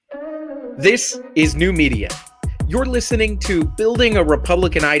This is New Media. You're listening to Building a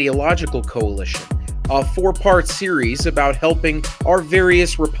Republican Ideological Coalition, a four-part series about helping our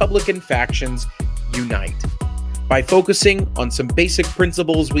various Republican factions unite. By focusing on some basic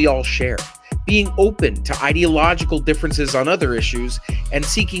principles we all share, being open to ideological differences on other issues, and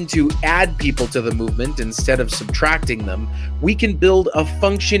seeking to add people to the movement instead of subtracting them, we can build a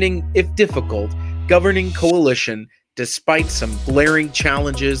functioning, if difficult, governing coalition despite some glaring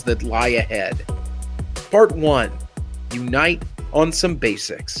challenges that lie ahead. Part 1. Unite on some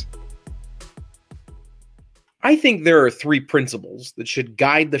basics. I think there are three principles that should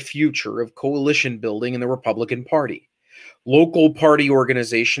guide the future of coalition building in the Republican Party. Local party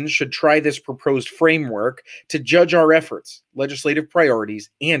organizations should try this proposed framework to judge our efforts, legislative priorities,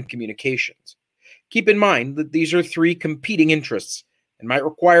 and communications. Keep in mind that these are three competing interests and might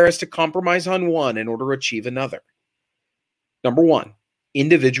require us to compromise on one in order to achieve another. Number 1,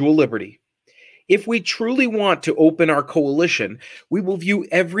 individual liberty. If we truly want to open our coalition, we will view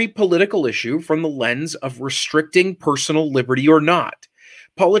every political issue from the lens of restricting personal liberty or not.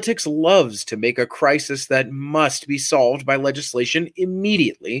 Politics loves to make a crisis that must be solved by legislation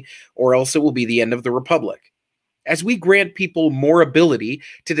immediately, or else it will be the end of the republic. As we grant people more ability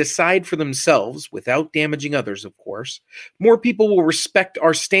to decide for themselves, without damaging others, of course, more people will respect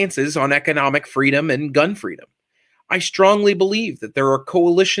our stances on economic freedom and gun freedom. I strongly believe that there are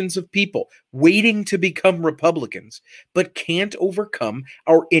coalitions of people waiting to become Republicans, but can't overcome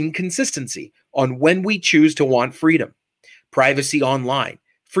our inconsistency on when we choose to want freedom. Privacy online,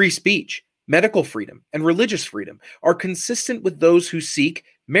 free speech, medical freedom, and religious freedom are consistent with those who seek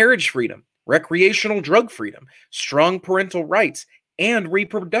marriage freedom, recreational drug freedom, strong parental rights, and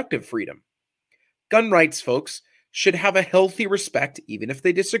reproductive freedom. Gun rights folks should have a healthy respect, even if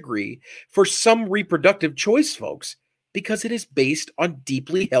they disagree, for some reproductive choice folks, because it is based on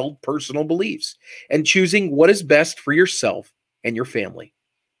deeply held personal beliefs and choosing what is best for yourself and your family.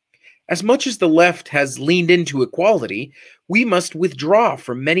 As much as the left has leaned into equality, we must withdraw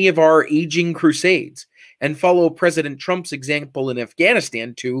from many of our aging crusades and follow President Trump's example in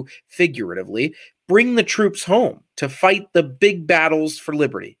Afghanistan to, figuratively, bring the troops home to fight the big battles for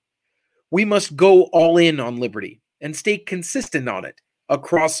liberty. We must go all in on liberty and stay consistent on it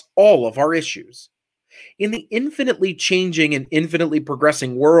across all of our issues. In the infinitely changing and infinitely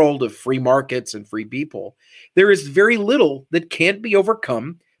progressing world of free markets and free people, there is very little that can't be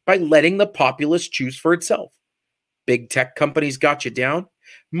overcome by letting the populace choose for itself. Big tech companies got you down.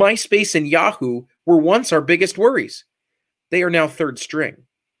 MySpace and Yahoo were once our biggest worries. They are now third string.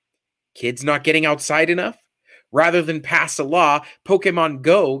 Kids not getting outside enough? Rather than pass a law, Pokemon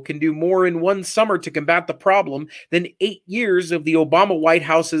Go can do more in one summer to combat the problem than 8 years of the Obama White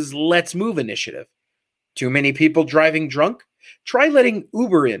House's Let's Move initiative. Too many people driving drunk? Try letting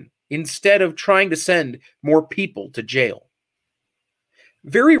Uber in instead of trying to send more people to jail.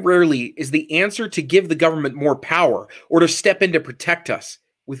 Very rarely is the answer to give the government more power or to step in to protect us,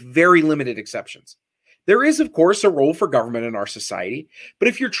 with very limited exceptions. There is, of course, a role for government in our society, but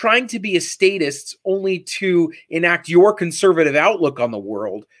if you're trying to be a statist only to enact your conservative outlook on the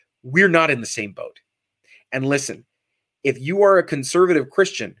world, we're not in the same boat. And listen, if you are a conservative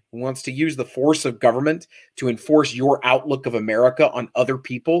Christian who wants to use the force of government to enforce your outlook of America on other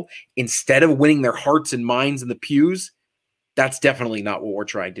people instead of winning their hearts and minds in the pews, that's definitely not what we're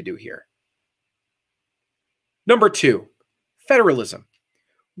trying to do here. Number 2, federalism.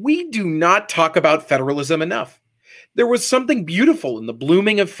 We do not talk about federalism enough. There was something beautiful in the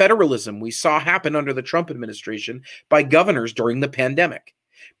blooming of federalism we saw happen under the Trump administration by governors during the pandemic.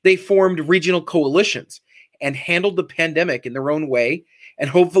 They formed regional coalitions and handled the pandemic in their own way, and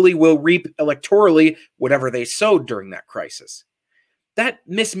hopefully will reap electorally whatever they sowed during that crisis. That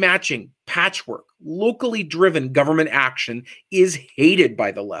mismatching, patchwork, locally driven government action is hated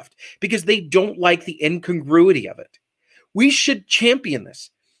by the left because they don't like the incongruity of it. We should champion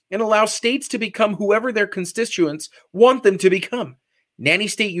this and allow states to become whoever their constituents want them to become, nanny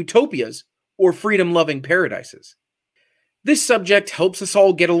state utopias or freedom-loving paradises. This subject helps us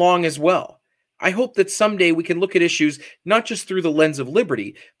all get along as well. I hope that someday we can look at issues not just through the lens of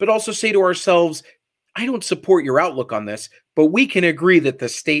liberty, but also say to ourselves, I don't support your outlook on this, but we can agree that the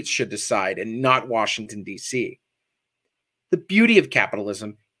states should decide and not Washington, D.C. The beauty of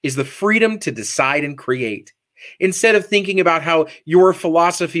capitalism is the freedom to decide and create. Instead of thinking about how your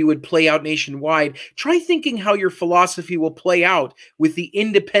philosophy would play out nationwide, try thinking how your philosophy will play out with the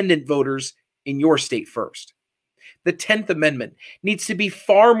independent voters in your state first. The 10th Amendment needs to be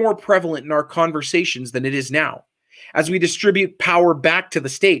far more prevalent in our conversations than it is now. As we distribute power back to the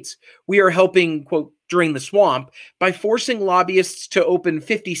states, we are helping, quote, drain the swamp by forcing lobbyists to open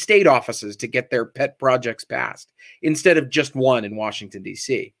 50 state offices to get their pet projects passed, instead of just one in Washington,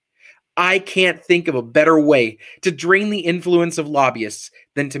 D.C. I can't think of a better way to drain the influence of lobbyists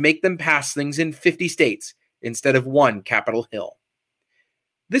than to make them pass things in 50 states instead of one Capitol Hill.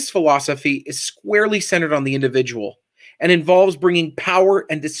 This philosophy is squarely centered on the individual and involves bringing power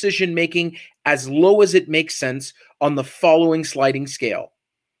and decision-making as low as it makes sense on the following sliding scale.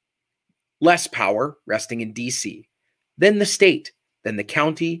 Less power resting in D.C., then the state, then the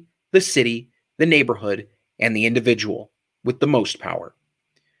county, the city, the neighborhood, and the individual with the most power.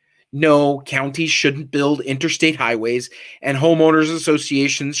 No, counties shouldn't build interstate highways, and homeowners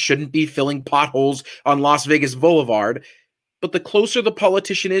associations shouldn't be filling potholes on Las Vegas Boulevard, but the closer the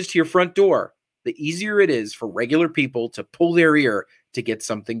politician is to your front door, the easier it is for regular people to pull their ear to get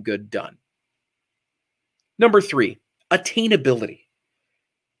something good done. Number 3, attainability.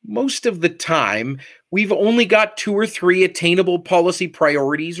 Most of the time, we've only got 2 or 3 attainable policy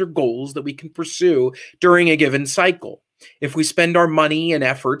priorities or goals that we can pursue during a given cycle. If we spend our money and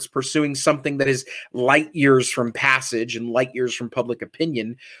efforts pursuing something that is light years from passage and light years from public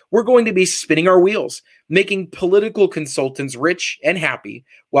opinion, we're going to be spinning our wheels, making political consultants rich and happy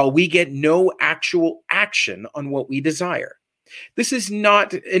while we get no actual action on what we desire. This is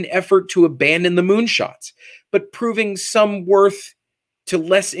not an effort to abandon the moonshots, but proving some worth to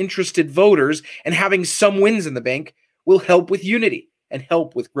less interested voters and having some wins in the bank will help with unity and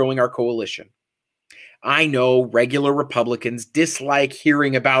help with growing our coalition. I know regular Republicans dislike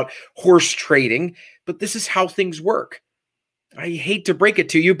hearing about horse trading, but this is how things work. I hate to break it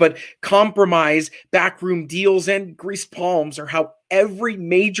to you, but compromise, backroom deals, and greased palms are how every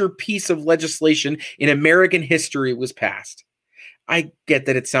major piece of legislation in American history was passed. I get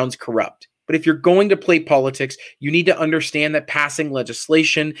that it sounds corrupt, but if you're going to play politics, you need to understand that passing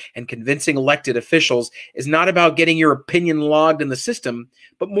legislation and convincing elected officials is not about getting your opinion logged in the system,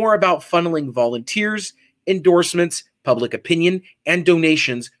 but more about funneling volunteers, endorsements, public opinion, and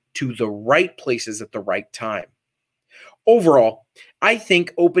donations to the right places at the right time. Overall, I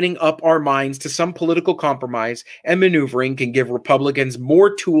think opening up our minds to some political compromise and maneuvering can give Republicans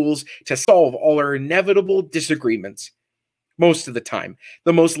more tools to solve all our inevitable disagreements. Most of the time,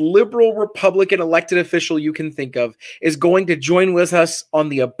 the most liberal Republican elected official you can think of is going to join with us on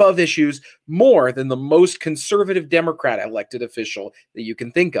the above issues more than the most conservative Democrat elected official that you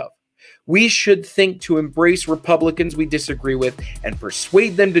can think of. We should think to embrace Republicans we disagree with and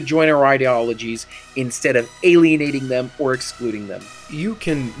persuade them to join our ideologies instead of alienating them or excluding them. You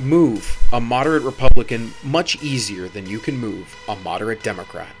can move a moderate Republican much easier than you can move a moderate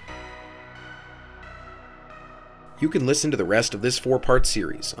Democrat. You can listen to the rest of this 4-part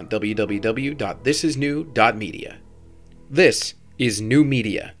series on www.thisisnew.media. This is new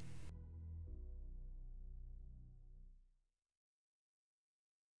media.